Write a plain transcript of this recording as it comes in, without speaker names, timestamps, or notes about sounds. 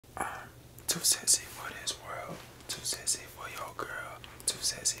Too sexy for this world. Too sexy for your girl. Too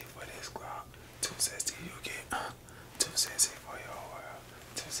sexy for this club. Too sexy you get. Too sexy for your world.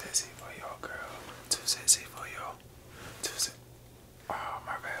 Too sexy for your girl. Too sexy for your. Too sexy. Oh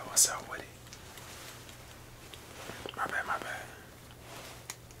my bad. What's up with it? My bad. My bad.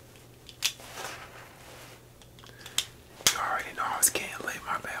 You already know I was getting late.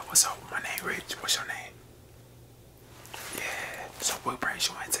 My bad. What's up? My name Rich. What's your name? Yeah. So what brings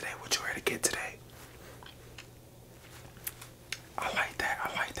you in today? What you ready to get today? I like that. I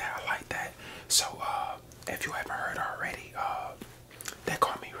like that. I like that. So if you haven't heard already, they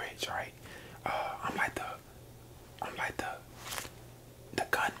call me Rich, right? I'm like the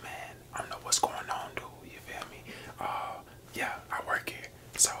gunman. I know what's going on, dude. You feel me? Yeah, I work here.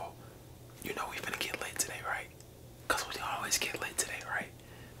 So you know we finna get late today, right? Cause we always get late today, right?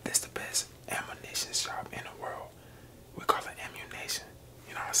 This the best ammunition shop in the world. We call it ammunition.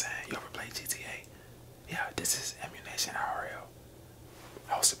 You know what I'm saying? You ever play GTA? Yeah, this is ammunition IRL.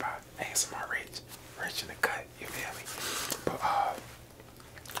 Hosted by ASMR Rich in the cut. You feel me? But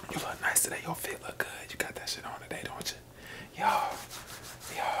you look nice today. Your fit look good. You got that shit on today, don't you? Yeah.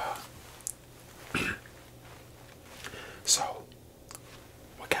 So,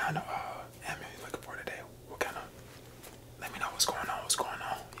 what kind of ammo you looking for today? What kind of? Let me know what's going on. What's going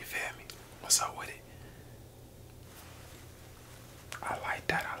on? You feel me? What's up with it? I like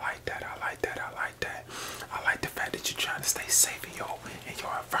that. I like that. I like that. I like that. I like the fact that you're trying to stay safe in your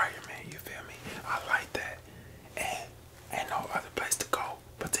environment. You feel me? I like that. And ain't no other place to go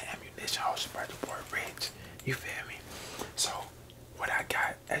but the ammunition hosted by the boy Rich. You feel me? So what I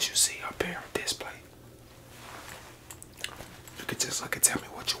got, as you see up here on display, you can just look and tell me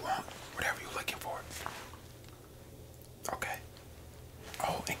what you want, whatever you're looking for. Okay.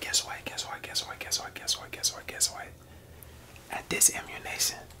 Oh, and guess what? Guess what? Guess what? Guess what? Guess what? Guess what? Guess what? At this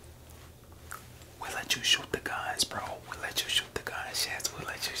ammunition, we let you shoot the guns, bro. We let you shoot the guns. Yes, we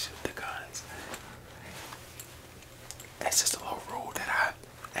let you shoot the guns. That's just a little rule that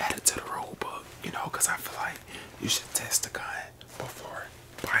I added to the rule book, you know, because I feel like you should test the gun before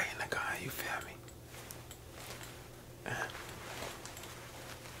buying the gun. You feel me?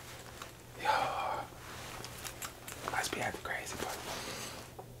 Yeah. I just be acting crazy, but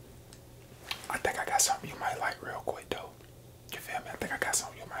I think I got something you might like real quick, though. You feel me? I think I got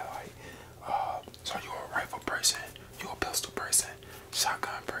something you might like. So you a rifle person, you a pistol person,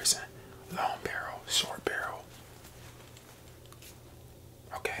 shotgun person, long barrel, short barrel.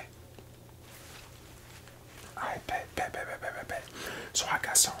 Okay. Alright, bet. So I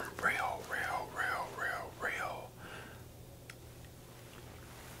got something real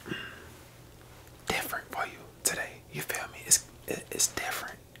different for you today. You feel me? It's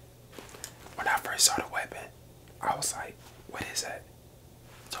different. When I first saw the weapon, I was like, what is that?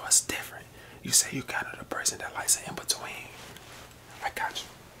 So it's different. You say you kind of the person that likes it in between. I got you.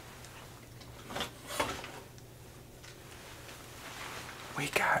 We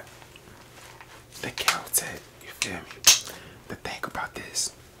got the Caltech. You feel me? The thing about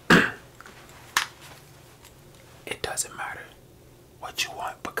this, it doesn't matter what you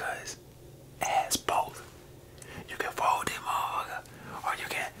want because it has both. You can fold this motherfucker or you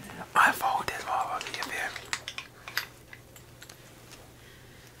can unfold this motherfucker. You feel me?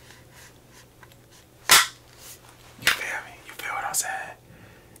 You feel me? You feel what I'm saying?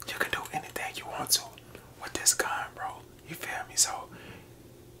 You can do anything you want to with this gun, bro. You feel me? So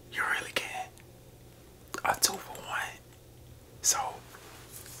you really can. A 2-for-1. So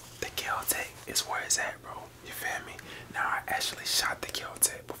the Caltech is where it's at, bro. You feel me? Now I actually shot the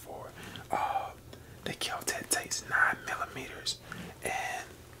Caltech before. The Caltech takes 9mm, and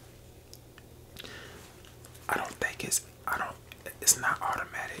it's not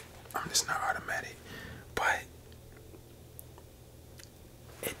automatic. It's not automatic, but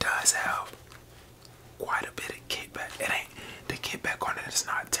it does have quite a bit of kickback. The kickback on it is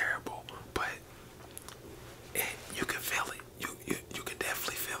not terrible, but you can feel it. You can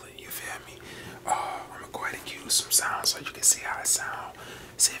definitely feel it. You feel me? I'm gonna go ahead and use some sound so you can see how it sound.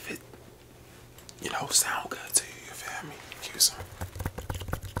 See if it, sound good to you. You feel me? Use some.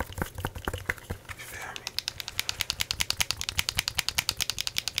 You feel me?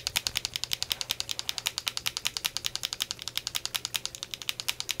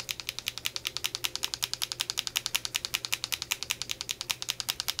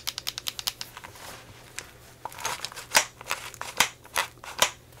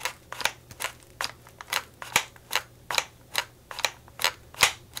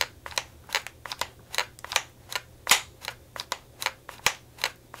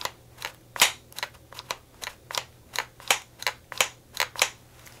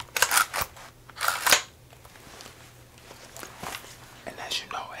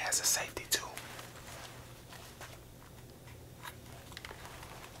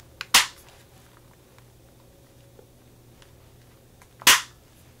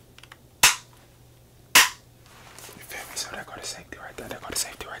 safety right there. There go the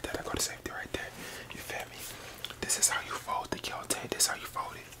safety right there. There go the safety right there. You feel me? This is how you fold the Keltec. This is how you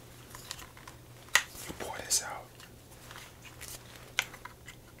fold it. You pour this out.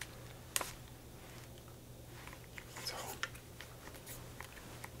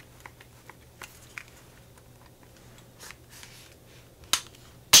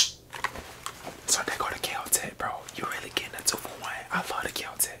 So they go to Keltec, bro. You really getting a 2-for-1. I love the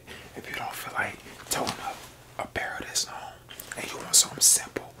Keltec. If you don't feel like toting up a barrel this long and you want something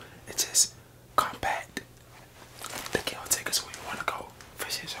simple, it's just compact, the Keltec is where you want to go for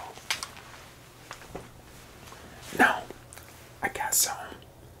shit. So now I got something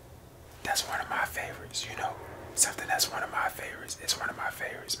that's one of my favorites, you know. Something that's one of my favorites. It's one of my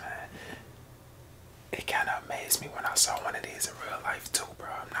favorites, man. It kind of amazed me when I saw one of these in real life too, bro.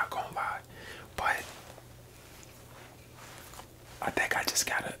 I'm not gonna lie. But I think I just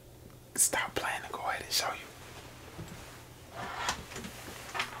gotta stop playing and go ahead and show you.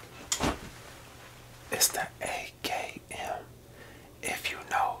 It's the AKM. If you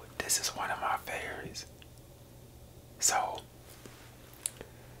know, this is one of my favorites. So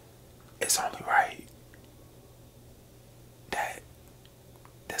it's only right that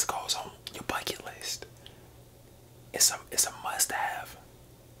this goes on your bucket list. It's a must-have.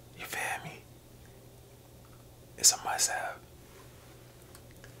 You feel me? It's a must-have.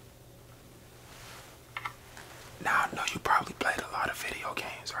 Now I know you probably played a lot of video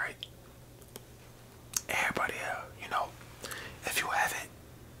games, right? Everybody have, you know. If you haven't,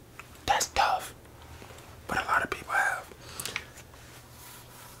 that's tough. But a lot of people have.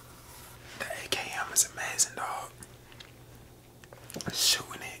 The AKM is amazing, dog.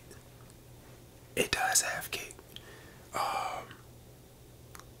 Shooting it does have kick.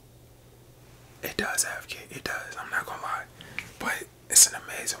 It does have kick. It does. I'm not gonna lie. But it's an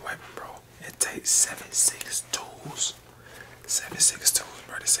amazing weapon, bro. It takes 7.6 tools. 7.6 tools,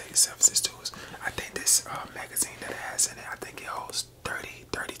 bro. They say 7.6 tools. I think this magazine that it has in it, I think it holds 30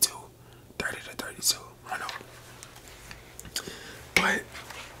 to 32. I know. But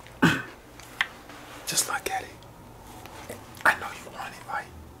just look at it. I know you want it, like.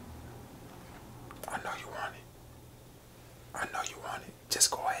 I know you want it. I know you want it.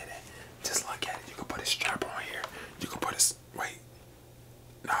 Just go ahead and just look at it. You can put a strap on here. You can put a wait.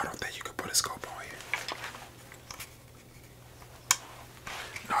 No, I don't think you can put a scope on here.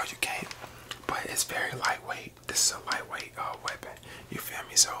 No, you can't. But it's very lightweight. This is a lightweight weapon. You feel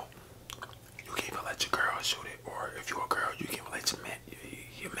me? So you can even let your girl shoot it, or if you're a girl, you can even let your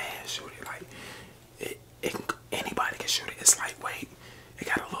man shoot it. Like anybody can shoot it. It's lightweight. It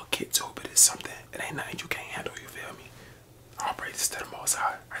got a little kick to it, but it's something. It ain't nothing you can't handle. You feel me? All praises to the Most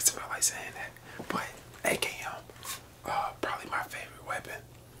High. I just feel like saying that. But AKM, probably my favorite weapon.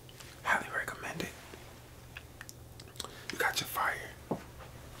 Highly recommend it. You got your fire.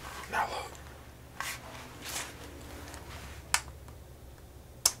 Now look.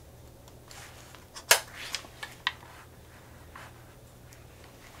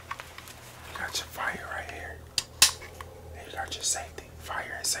 You got your fire right here. And you got your safety.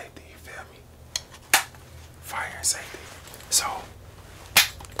 Fire and safety, you feel me? Fire and safety. So,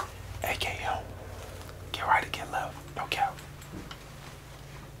 AKM, get right or get left, no cap.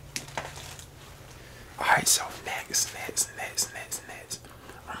 Alright, so next.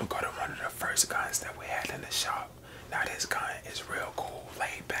 I'm gonna go to one of the first guns that we had in the shop. Now this gun is real cool,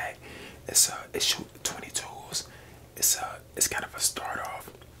 laid back. It shoots 22s. It's kind of a start off.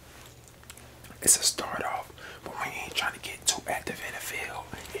 It's a start off, but when you ain't trying to get too active in the field,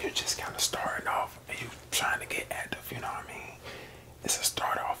 you're just kind of starting off and you trying to get active, you know what I mean? It's a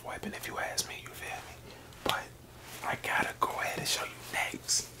start off weapon if you ask me, you feel me? But I gotta go ahead and show you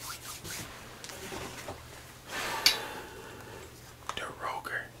next.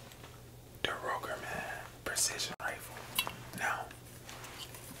 The Roger, man, precision rifle. Now,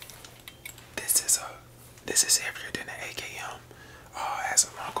 this is heavier than the AKM. Has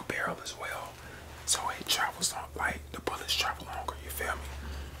a longer barrel as well, so it travels on, like the bullets travel longer. You feel me?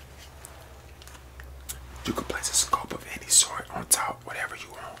 You can place a scope of any sort on top, whatever you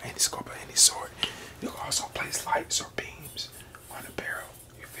want. Any scope of any sort. You can also place lights or beams on the barrel.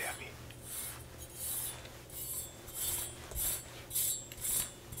 You feel me?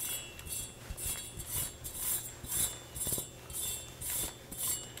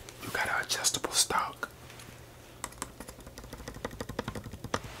 You got an adjustable stock.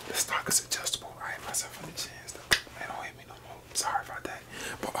 The stock is adjustable. I hit myself in the chest. Man, don't hit me no more. Sorry about that.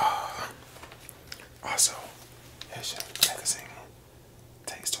 But also, here's your magazine.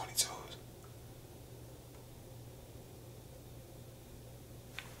 Takes 22s.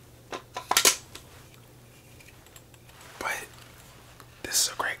 But this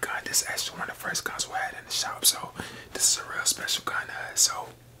is a great gun. This is actually one of the first guns we had in the shop, so this is a real special gun to us. So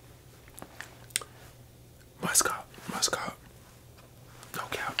must cop. No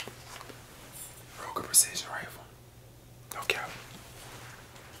cap. Real good precision rifle. No cap.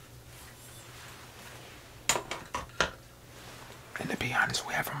 And to be honest,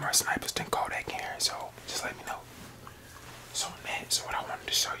 we have more snipers than Kodak here, so just let me know. So next, what I wanted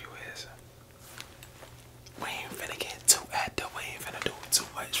to show you is we ain't finna get too active. We ain't finna do too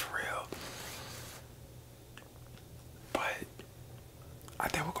much for real. But I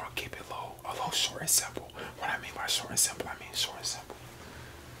think we're gonna keep it a little short and simple. What I mean by short and simple, I mean short and simple.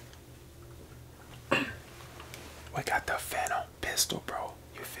 We got the Phantom pistol, bro.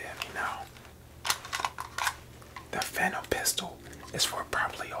 You feel me now? The Phantom pistol is for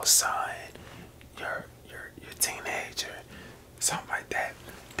probably your son, your teenager, something like that.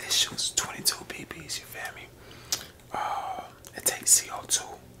 This shoots 22 BBs. You feel me? It takes CO2.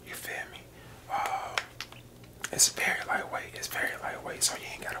 You feel me? It's very lightweight. It's very lightweight, so you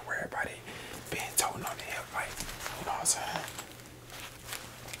ain't gotta worry about it being toting on the hip, like, you know what I'm saying?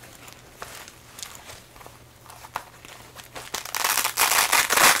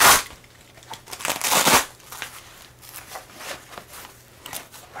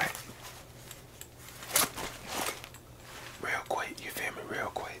 Like, real quick. You feel me?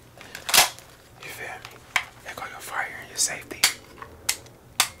 Real quick. You feel me? There go your fire and your safety.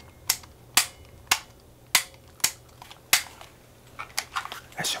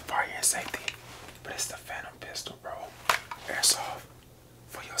 That's your fire and safety. But it's the Phantom pistol, bro. Airsoft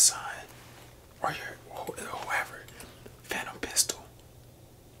for your son or whoever. Phantom pistol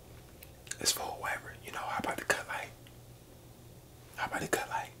is for whoever. You know, how about the cut light? How about the cut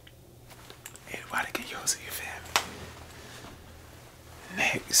light? Anybody can use it, you feel me?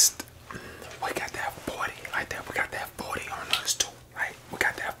 Next, we got that 40 like that. We got that 40 on us too. Like, we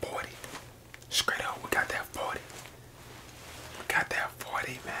got that 40. Straight up, we got that 40. We got that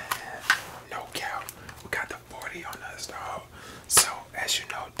 40, man. No cap. We got the 40 on us, dog. So, as you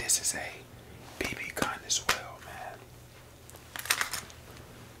know, this is a BB gun as well, man.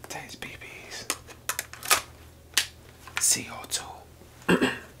 Takes BBs. CO2.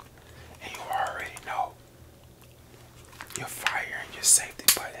 And you already know your fire and your safety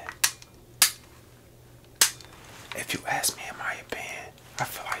button. If you ask me, in my opinion, I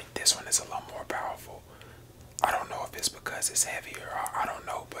feel like this one is a lot more powerful. I don't know if it's because it's heavier, or I don't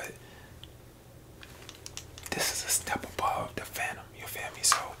know, but this is a step above the Phantom, you feel me?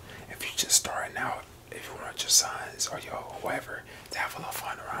 So if you're just starting out, if you want your sons or your whoever to have a little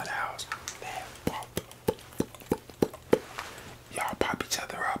fun around the house, then y'all pop each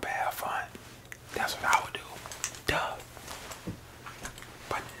other up and have fun. That's what I would do. Duh.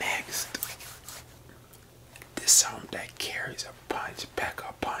 But next, this something that carries a punch, back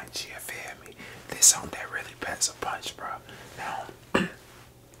a punch, you feel me? This something that really packs a punch, bro. Now,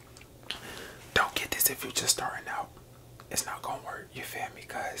 don't get this if you're just starting out. It's not gonna work, you feel me?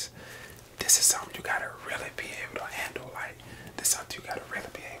 Because this is something you gotta really be able to handle. Like, this is something you gotta really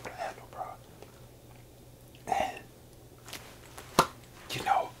be able to handle, bro. And, you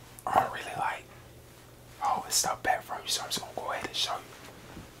know, I don't really like holding stuff back from you, so I'm just gonna go ahead and show you.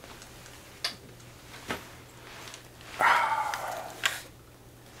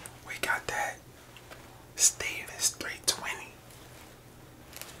 We got that Stevens 320.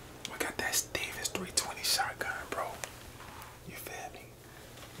 We got that Stevens 320 shotgun, bro. You feel me?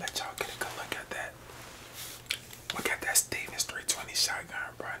 Let y'all get a good look at that. We got that Stevens 320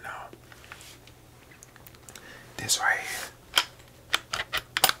 shotgun, bro. Now, this right here.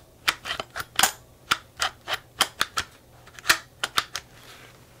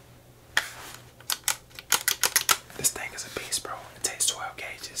 This thing is a beast, bro. It takes 12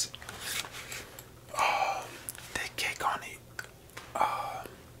 gauges. The kick on it.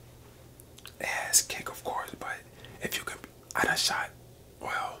 It has kick, of course, but if you can, I done shot.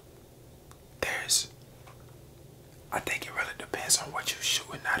 Well, I think it really depends on what you're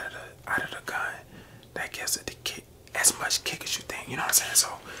shooting out of the gun. That gives it the kick, as much kick as you think. You know what I'm saying? So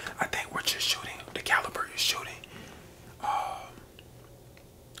I think what you're shooting, the caliber you're shooting,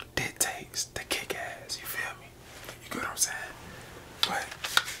 dictates the kick ass. You feel me? You get what I'm saying? But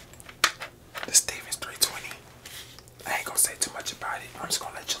the Stevens 320, I ain't gonna say too much about it. I'm just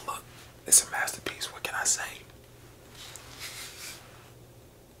gonna let you look. It's a masterpiece. What can I say?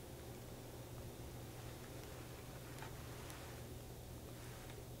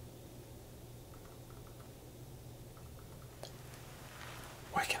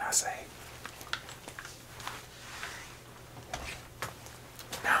 What can I say?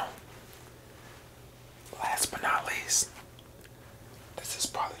 Now, last but not least, the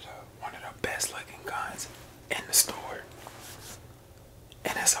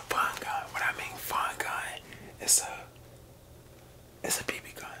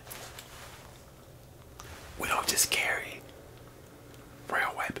just carry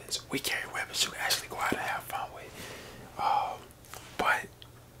real weapons. We carry weapons you can actually go out and have fun with. But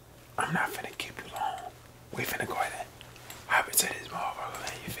I'm not finna keep you long. We finna go ahead and hop into this motherfucker,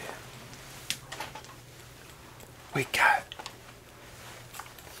 man, you feel? We got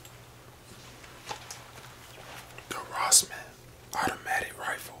the Rossman automatic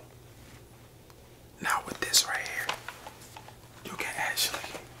rifle. Now with this right here, you can actually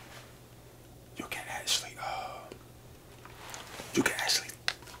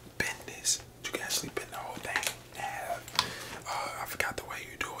bend this. You can actually bend the whole thing and have, I forgot the way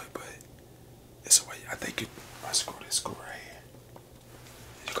you do it, but it's a way, I think you unscrew this screw right here.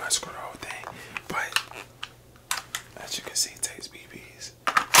 You gotta screw the whole thing, but as you can see, it takes BBs.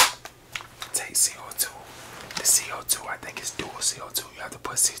 It takes CO2. The CO2, I think it's dual CO2. You have to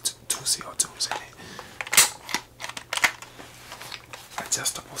put two CO2s in it.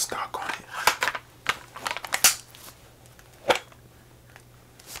 Adjustable stock on it.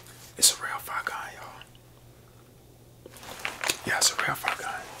 It's a real fire gun, y'all. Yeah, it's a real fire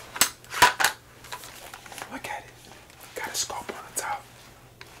gun. Look at it. Got a scope on the top.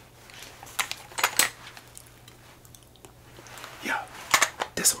 Yeah,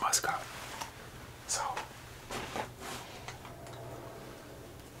 this a must cop.